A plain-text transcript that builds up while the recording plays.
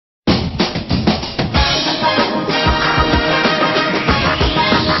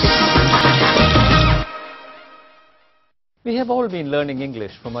We have all been learning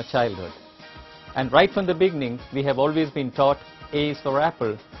English from our childhood. And right from the beginning, we have always been taught A is for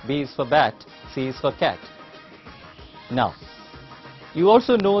apple, B is for bat, C is for cat. Now, you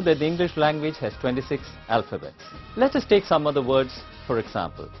also know that the English language has 26 alphabets. Let us take some other words for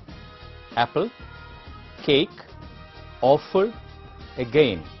example. Apple, cake, awful,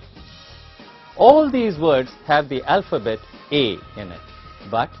 again. All these words have the alphabet A in it,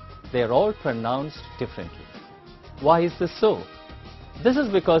 but they are all pronounced differently. Why is this so? This is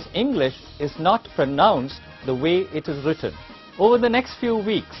because English is not pronounced the way it is written. Over the next few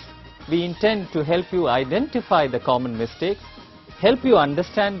weeks, we intend to help you identify the common mistakes, help you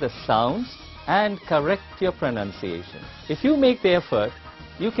understand the sounds, and correct your pronunciation. If you make the effort,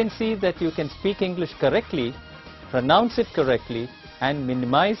 you can see that you can speak English correctly, pronounce it correctly, and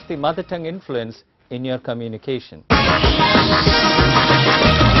minimize the mother tongue influence in your communication.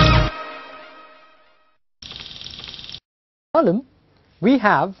 Column, we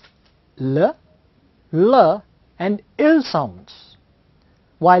have L, L and IL sounds.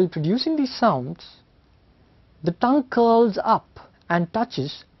 While producing these sounds, the tongue curls up and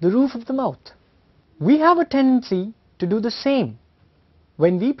touches the roof of the mouth. We have a tendency to do the same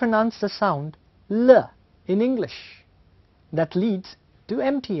when we pronounce the sound L in English. That leads to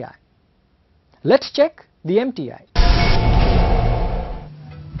MTI. Let's check the MTI.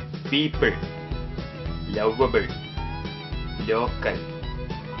 People, lovable, local,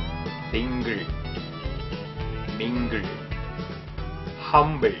 single, mingle,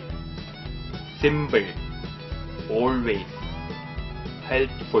 humble, simple, always,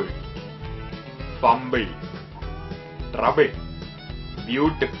 helpful, fumble, trouble,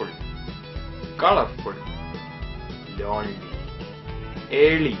 beautiful, colorful, lonely,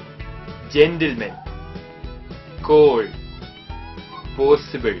 early, gentleman, cold,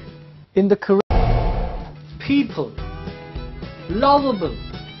 possible. In the correct people, lovable,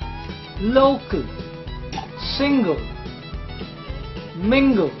 local, single,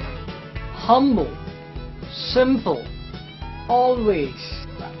 mingle, humble, simple, always,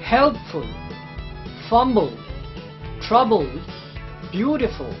 helpful, fumble, troubled,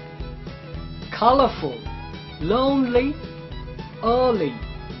 beautiful, colorful, lonely, early,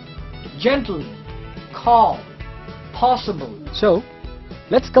 gentleman, calm, possible. So,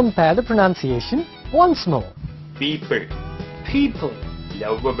 let's compare the pronunciation once more. People, People,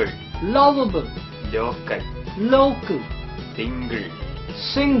 lovable, lovable, local, local, single,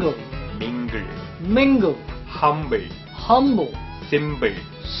 single, mingle, mingle, humble, humble, simple,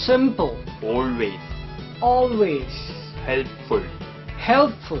 simple, always, always, helpful,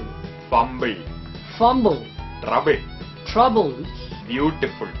 helpful, fumble, fumble, trouble, troubled,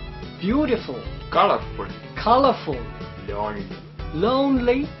 beautiful, beautiful, colorful, colorful, lonely,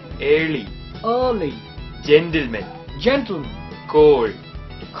 lonely, early, early, gentleman, gentleman, cold,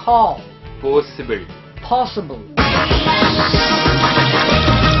 calm, possible. possible.